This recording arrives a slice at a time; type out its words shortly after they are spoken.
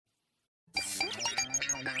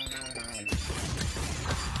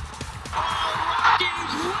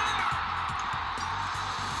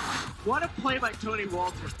What a play by Tony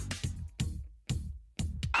Walter.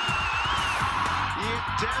 Ian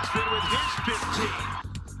Desmond with his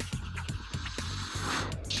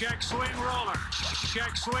 15. Check swing roller.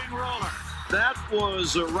 Check swing roller. That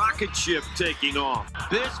was a rocket ship taking off.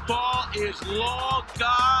 This ball is long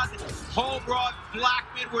gone. Home run,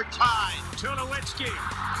 Blackman, we're tied. Tulowitzki.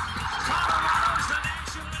 Colorado's the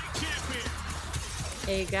National League champion.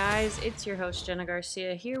 Hey guys, it's your host Jenna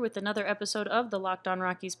Garcia here with another episode of the Locked On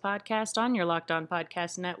Rockies podcast on your Locked On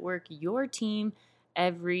Podcast Network, your team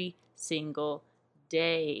every single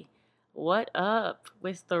day. What up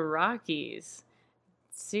with the Rockies?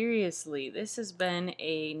 Seriously, this has been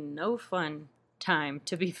a no fun time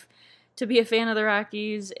to be a fan of the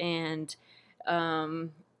Rockies, and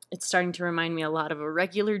it's starting to remind me a lot of a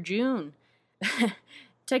regular June.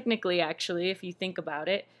 Technically, actually, if you think about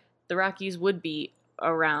it, the Rockies would be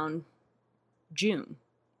around June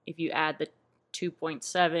if you add the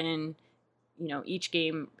 2.7. Each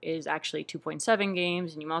game is actually 2.7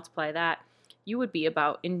 games, and you multiply that, you would be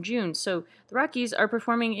about in June. So the Rockies are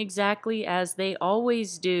performing exactly as they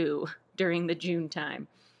always do during the June time,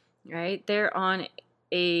 right? They're on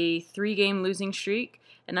a 3-game losing streak,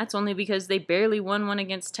 and that's only because they barely won one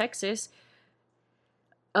against Texas.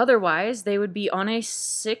 Otherwise, they would be on a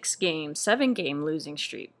 7-game losing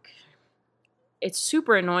streak. It's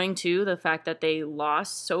super annoying, too, the fact that they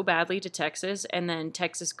lost so badly to Texas, and then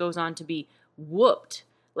Texas goes on to be whooped,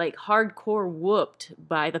 like hardcore whooped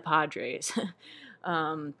by the Padres.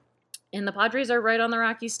 And the Padres are right on the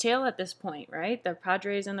Rockies' tail at this point, right? The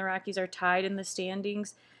Padres and the Rockies are tied in the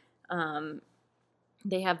standings.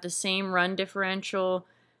 They have the same run differential,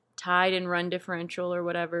 tied in run differential or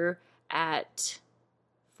whatever, at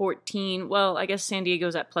 14. Well, I guess San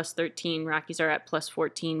Diego's at plus 13. Rockies are at plus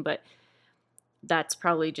 14, but that's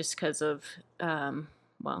probably just because of, one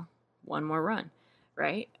more run,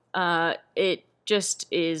 right? It just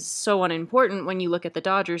is so unimportant when you look at the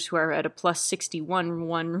Dodgers, who are at a plus 61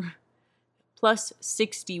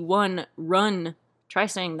 run. Try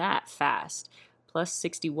saying that fast. Plus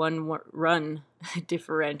 61 run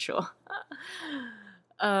differential.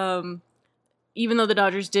 Even though the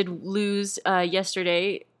Dodgers did lose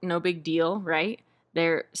yesterday, no big deal, right?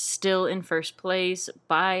 They're still in first place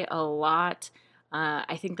by a lot.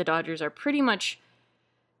 I think the Dodgers are pretty much,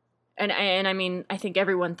 and I mean, I think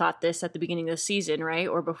everyone thought this at the beginning of the season, right?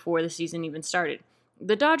 Or before the season even started.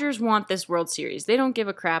 The Dodgers want this World Series. They don't give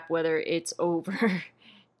a crap whether it's over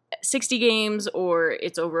 60 games or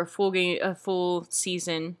it's over a full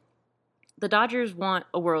season. The Dodgers want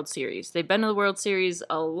a World Series. They've been to the World Series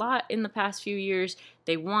a lot in the past few years.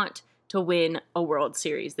 They want to win a World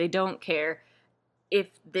Series. They don't care if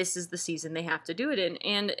this is the season they have to do it in.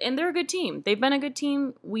 And they're a good team. They've been a good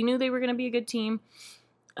team. We knew they were going to be a good team.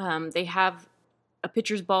 They have a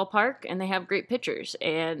pitcher's ballpark, and they have great pitchers.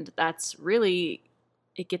 And that's really,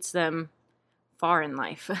 it gets them far in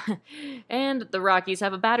life. And the Rockies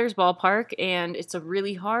have a batter's ballpark, and it's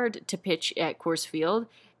really hard to pitch at Coors Field.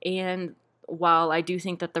 And while I do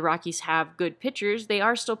think that the Rockies have good pitchers, they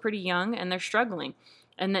are still pretty young, and they're struggling.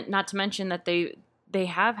 And that, not to mention that they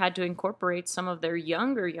have had to incorporate some of their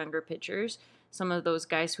younger pitchers, some of those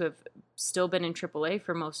guys who have still been in AAA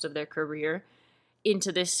for most of their career, into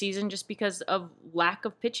this season just because of lack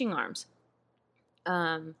of pitching arms.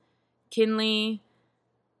 Kinley,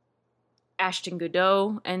 Ashton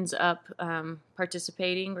Goudeau ends up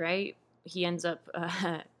participating, right? He ends up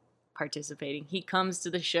participating. He comes to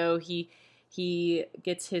the show. He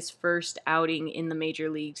gets his first outing in the major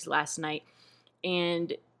leagues last night,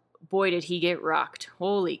 and boy, did he get rocked.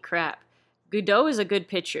 Holy crap. Goudeau is a good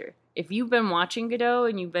pitcher. If you've been watching Goudeau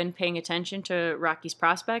and you've been paying attention to Rockies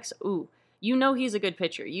prospects, you know he's a good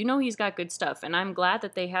pitcher. You know he's got good stuff, and I'm glad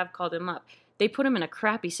that they have called him up. They put him in a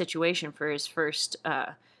crappy situation for his first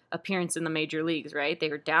appearance in the major leagues, right? They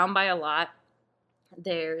were down by a lot.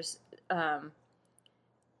 It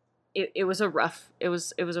was a rough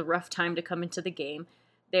time to come into the game.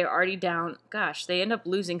 They're already down. Gosh, they end up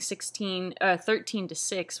losing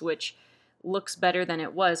 13-6, which looks better than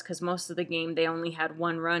it was because most of the game they only had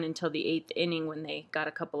one run until the 8th inning when they got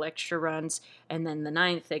a couple extra runs, and then the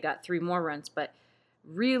 9th they got 3 more runs. But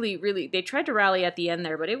really, they tried to rally at the end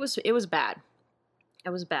there, but it was bad.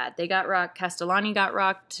 It was bad. They got rocked. Castellani got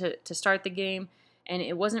rocked to start the game, and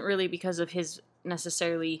it wasn't really because of his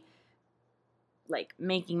necessarily like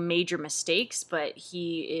making major mistakes, but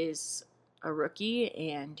he is a rookie,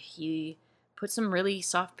 and he put some really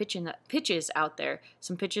soft pitches out there,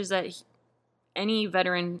 some pitches that any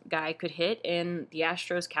veteran guy could hit, and the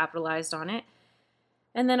Astros capitalized on it.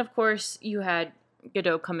 And then, of course, you had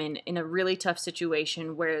Goudeau come in a really tough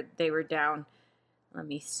situation where they were down let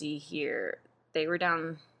me see here. They were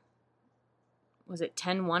down, was it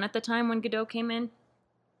 10-1 at the time when Godot came in?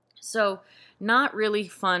 So not really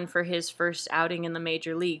fun for his first outing in the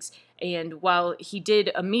major leagues. And while he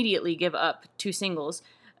did immediately give up 2 singles,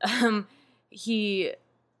 he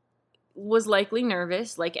was likely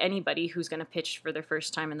nervous, like anybody who's going to pitch for their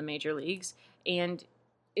first time in the major leagues. And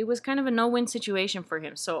it was kind of a no-win situation for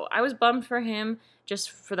him. So I was bummed for him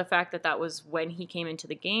just for the fact that was when he came into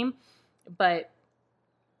the game. But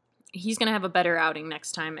he's going to have a better outing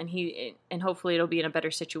next time, and hopefully it'll be in a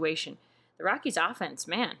better situation. The Rockies offense,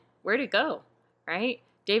 man, where'd it go, right?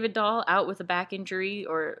 David Dahl out with a back injury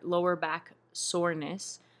or lower back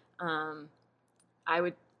soreness. I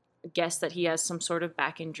would guess that he has some sort of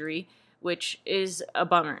back injury, which is a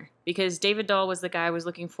bummer because David Dahl was the guy I was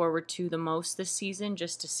looking forward to the most this season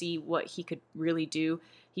just to see what he could really do.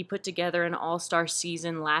 He put together an all-star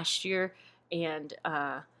season last year, and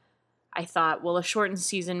I thought, well, a shortened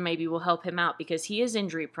season maybe will help him out because he is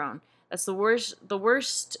injury prone. That's the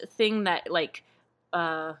worst thing that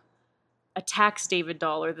attacks David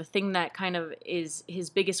Dahl, or the thing that kind of is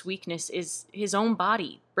his biggest weakness, is his own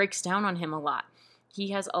body breaks down on him a lot.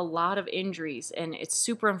 He has a lot of injuries, and it's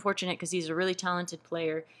super unfortunate because he's a really talented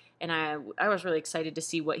player, and I was really excited to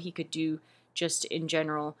see what he could do just in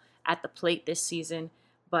general at the plate this season.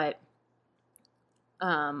 But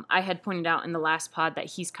I had pointed out in the last pod that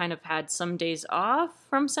he's kind of had some days off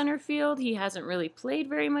from center field. He hasn't really played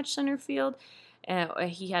very much center field.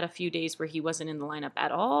 He had a few days where he wasn't in the lineup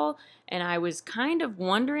at all, and I was kind of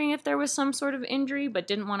wondering if there was some sort of injury, but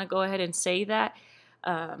didn't want to go ahead and say that.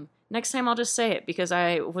 Next time I'll just say it because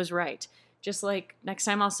I was right. Just like next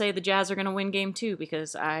time I'll say the Jazz are going to win Game 2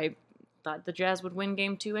 because I thought the Jazz would win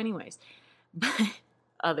Game 2 anyways. But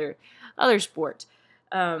other sport.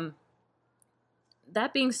 That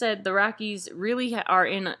being said, the Rockies really are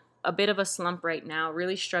in a bit of a slump right now,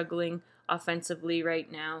 really struggling offensively right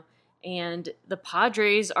now. And the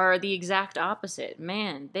Padres are the exact opposite.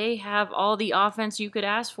 Man, they have all the offense you could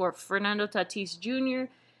ask for. Fernando Tatis Jr.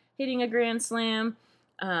 hitting a grand slam.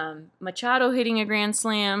 Machado hitting a grand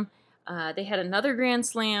slam. They had another grand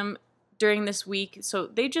slam during this week. So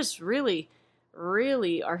they just really,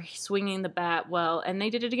 really are swinging the bat well. And they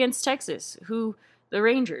did it against Texas, the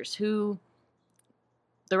Rangers, who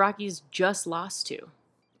the Rockies just lost to.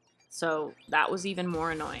 So that was even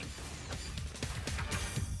more annoying.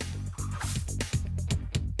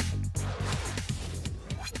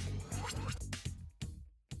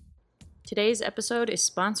 Today's episode is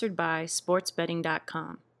sponsored by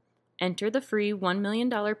SportsBetting.com. Enter the free $1 million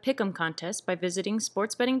Pick'em contest by visiting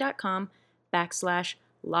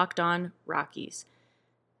SportsBetting.com/LockedOnRockies.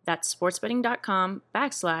 That's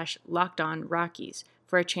SportsBetting.com/LockedOnRockies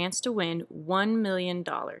for a chance to win $1 million.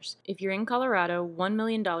 If you're in Colorado, $1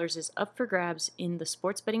 million is up for grabs in the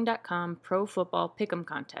SportsBetting.com Pro Football Pick'em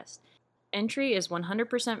contest. Entry is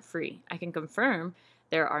 100% free. I can confirm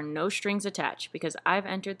there are no strings attached because I've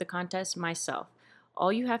entered the contest myself.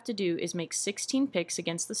 All you have to do is make 16 picks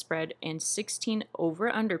against the spread and 16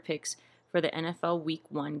 over-under picks for the NFL Week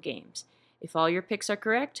 1 games. If all your picks are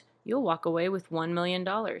correct, you'll walk away with $1 million.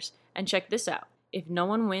 And check this out. If no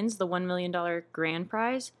one wins the $1 million grand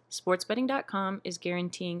prize, SportsBetting.com is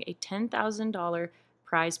guaranteeing a $10,000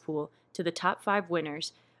 prize pool to the top 5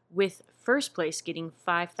 winners, with first place getting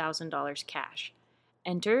 $5,000 cash.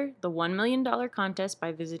 Enter the $1 million contest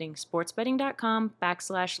by visiting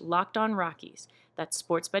SportsBetting.com/LockedOnRockies. That's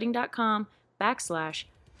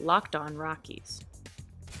SportsBetting.com/LockedOnRockies.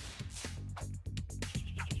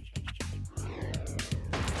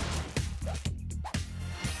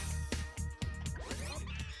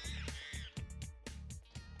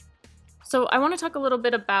 So I want to talk a little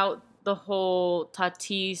bit about the whole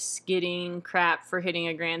Tatis getting crap for hitting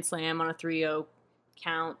a grand slam on a 3-0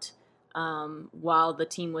 count. While the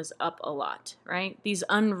team was up a lot, right? These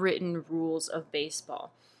unwritten rules of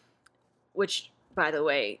baseball, which, by the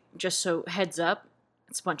way, just so heads up,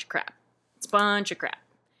 it's a bunch of crap.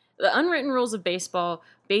 The unwritten rules of baseball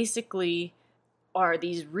basically are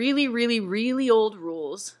these really, really, really old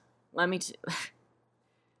rules.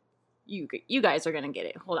 You guys are going to get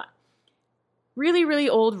it. Hold on. Really, really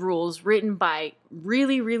old rules written by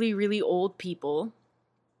really, really, really old people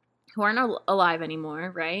who aren't alive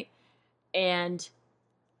anymore, right? And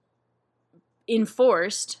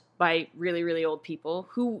enforced by really, really old people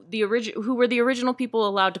who were the original people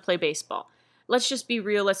allowed to play baseball. Let's just be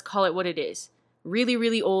real. Let's call it what it is. Really,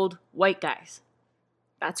 really old white guys.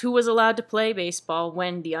 That's who was allowed to play baseball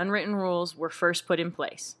when the unwritten rules were first put in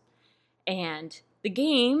place. And the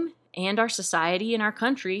game and our society and our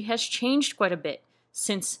country has changed quite a bit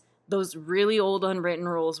since those really old unwritten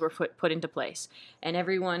rules were put into place. And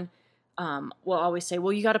everyone will always say,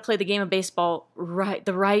 well, you got to play the game of baseball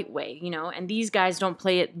the right way, and these guys don't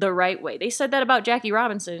play it the right way. They said that about Jackie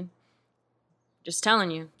Robinson. Just telling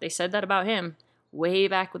you, they said that about him way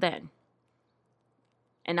back then.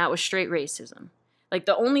 And that was straight racism. Like,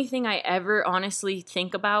 the only thing I ever honestly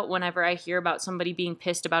think about whenever I hear about somebody being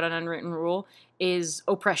pissed about an unwritten rule is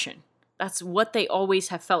oppression. That's what they always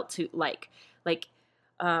have felt to like. Like,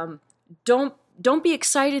 don't be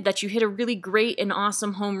excited that you hit a really great and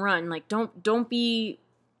awesome home run. Like, don't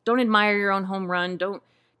admire your own home run.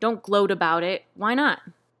 Don't gloat about it. Why not?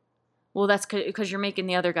 Well, that's because you're making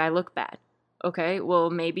the other guy look bad. Okay,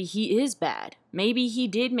 well, maybe he is bad. Maybe he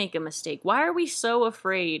did make a mistake. Why are we so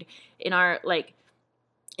afraid in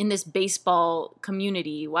this baseball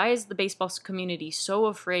community? Why is the baseball community so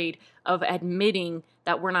afraid of admitting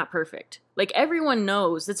that we're not perfect? Like, everyone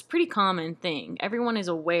knows, it's a pretty common thing. Everyone is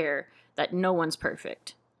aware that no one's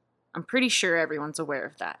perfect. I'm pretty sure everyone's aware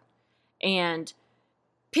of that. And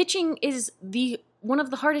pitching is one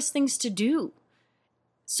of the hardest things to do.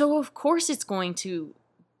 So of course there's going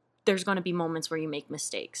to be moments where you make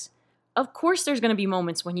mistakes. Of course there's going to be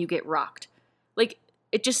moments when you get rocked. Like,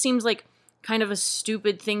 it just seems like kind of a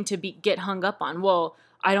stupid thing to get hung up on. Well,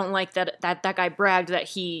 I don't like that guy bragged that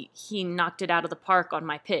he knocked it out of the park on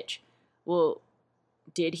my pitch. Well,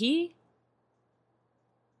 did he?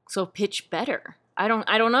 So pitch better. I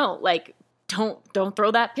don't know. Like, don't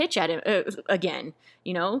throw that pitch at him again.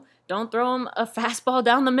 Don't throw him a fastball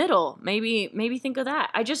down the middle. Maybe think of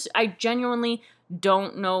that. I genuinely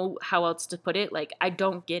don't know how else to put it. Like, I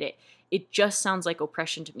don't get it. It just sounds like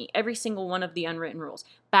oppression to me. Every single one of the unwritten rules.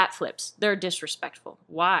 Bat flips, they're disrespectful.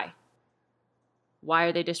 Why? Why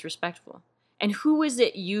are they disrespectful? And who is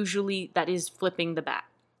it usually that is flipping the bat?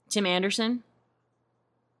 Tim Anderson?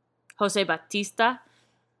 Jose Bautista?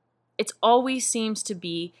 It always seems to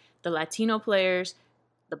be the Latino players,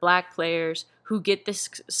 the black players who get this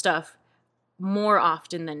stuff more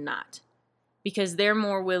often than not. Because they're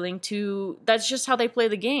more willing to, that's just how they play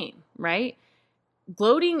the game, right?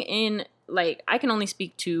 Gloating in, like, I can only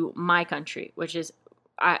speak to my country, which is,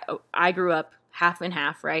 I grew up half and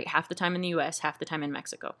half, right? Half the time in the US, half the time in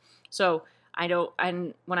Mexico. So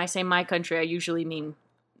and when I say my country, I usually mean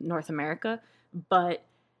North America, but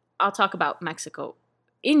I'll talk about Mexico.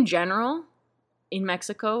 In general, in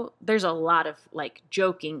Mexico, there's a lot of, like,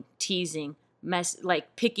 joking, teasing,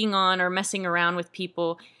 picking on or messing around with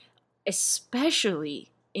people, especially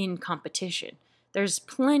in competition. There's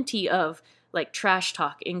plenty of, like, trash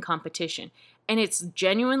talk in competition. And it's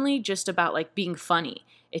genuinely just about, like, being funny.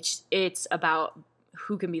 It's about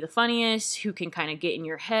who can be the funniest, who can kind of get in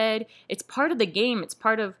your head. It's part of the game. It's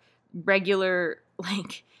part of regular,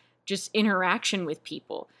 like, just interaction with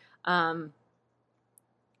people.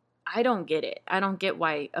 I don't get it. I don't get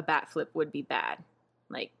why a bat flip would be bad.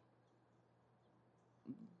 Like,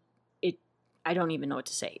 I don't even know what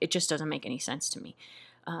to say. It just doesn't make any sense to me.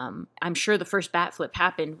 I'm sure the first bat flip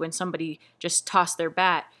happened when somebody just tossed their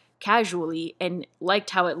bat casually and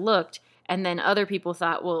liked how it looked. And then other people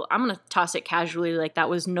thought, well, I'm going to toss it casually. Like, that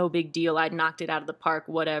was no big deal. I knocked it out of the park,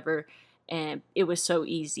 whatever. And it was so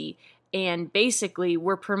easy. And basically,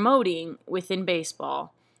 we're promoting within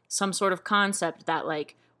baseball some sort of concept that,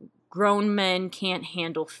 like, grown men can't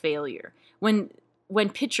handle failure. When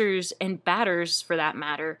pitchers and batters, for that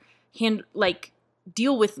matter,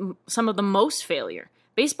 deal with some of the most failure.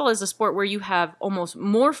 Baseball is a sport where you have almost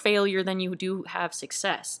more failure than you do have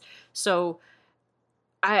success. So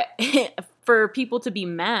for people to be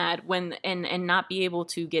mad and not be able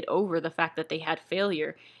to get over the fact that they had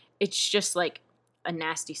failure, it's just like a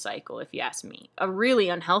nasty cycle, if you ask me. A really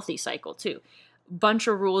unhealthy cycle, too. Bunch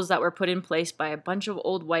of rules that were put in place by a bunch of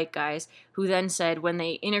old white guys who then said when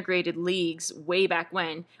they integrated leagues way back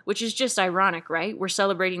when, which is just ironic, right? We're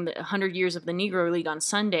celebrating the 100 years of the Negro League on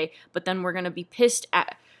Sunday, but then we're going to be pissed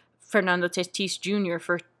at Fernando Tatis Jr.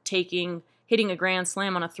 for hitting a grand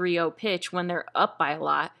slam on a 3-0 pitch when they're up by a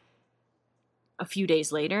lot a few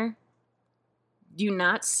days later. Do you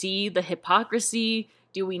not see the hypocrisy?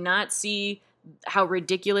 Do we not see how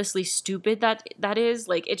ridiculously stupid that is?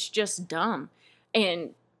 Like, it's just dumb. And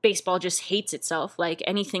baseball just hates itself. Like,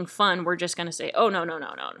 anything fun, we're just going to say, oh, no.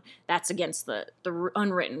 That's against the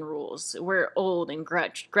unwritten rules. We're old and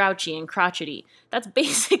grouchy and crotchety. That's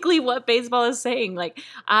basically what baseball is saying. Like,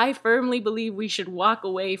 I firmly believe we should walk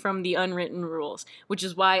away from the unwritten rules, which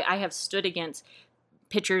is why I have stood against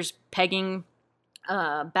pitchers pegging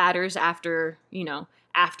batters after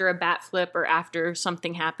a bat flip or after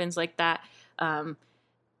something happens like that. I'm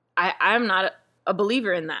not a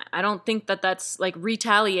believer in that. I don't think that that's, like,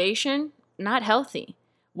 retaliation, not healthy.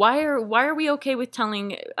 Why are we okay with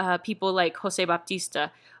telling people like Jose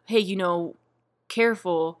Baptista, hey,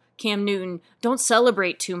 careful, Cam Newton, don't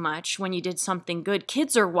celebrate too much when you did something good.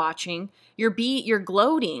 Kids are watching. You're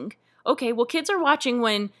gloating. Okay, well, kids are watching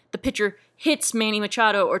when the pitcher hits Manny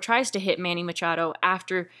Machado or tries to hit Manny Machado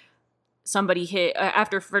after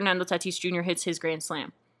Fernando Tatis Jr. hits his grand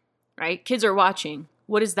slam, right? Kids are watching.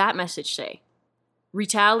 What does that message say?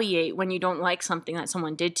 Retaliate when you don't like something that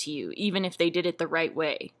someone did to you, even if they did it the right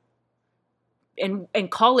way. And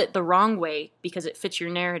call it the wrong way because it fits your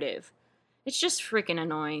narrative. It's just freaking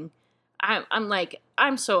annoying.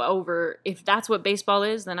 I'm so over. If that's what baseball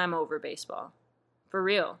is, then I'm over baseball. For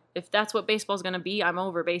real. If that's what baseball's going to be, I'm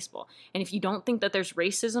over baseball. And if you don't think that there's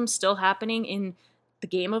racism still happening in the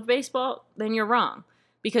game of baseball, then you're wrong.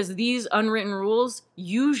 Because these unwritten rules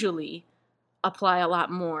usually apply a lot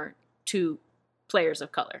more to players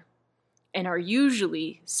of color and are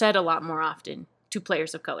usually said a lot more often to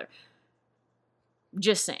players of color.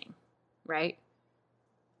 Just saying, right?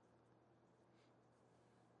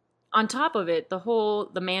 On top of it, the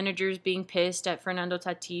managers being pissed at Fernando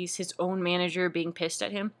Tatis, his own manager being pissed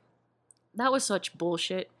at him, that was such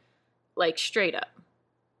bullshit. Like, straight up.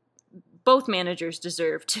 Both managers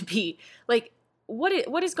deserve to be, like,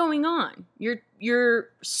 what is going on? Your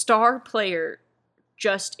star player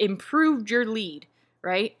just improved your lead,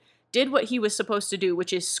 right? Did what he was supposed to do,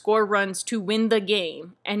 which is score runs to win the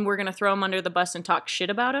game, and we're going to throw him under the bus and talk shit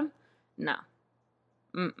about him? No.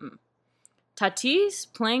 Tatis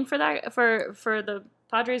playing for the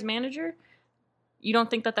Padres manager? You don't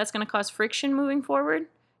think that that's going to cause friction moving forward?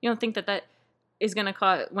 You don't think that is going to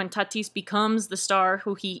cause, when Tatis becomes the star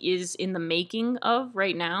who he is in the making of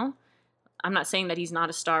right now? I'm not saying that he's not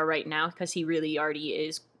a star right now, because he really already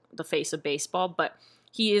is the face of baseball, but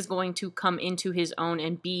he is going to come into his own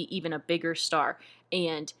and be even a bigger star.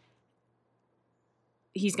 And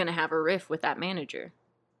he's going to have a riff with that manager.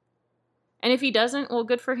 And if he doesn't, well,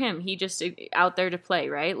 good for him. He just out there to play,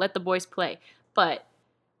 right? Let the boys play. But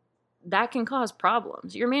that can cause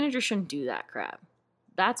problems. Your manager shouldn't do that crap.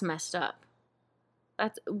 That's messed up.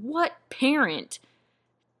 That's what parent,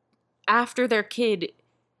 after their kid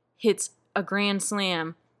hits a grand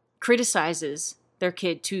slam, criticizes their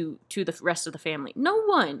kid to the rest of the family? No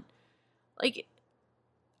one. Like,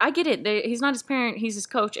 I get it. He's not his parent. He's his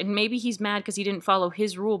coach. And maybe he's mad because he didn't follow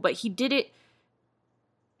his rule. But he did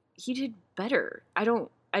better. I don't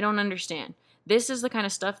understand. This is the kind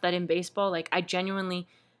of stuff that in baseball, like, I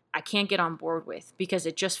can't get on board with, because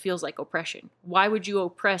it just feels like oppression. Why would you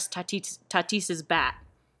oppress Tatis's bat?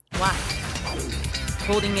 Why?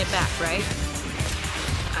 Holding it back, right?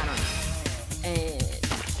 I don't know.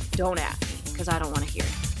 And don't ask me, because I don't want to hear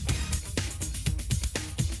it.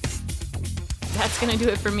 That's going to do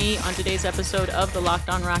it for me on today's episode of the Locked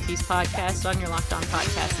On Rockies podcast on your Locked On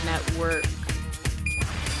Podcast Network.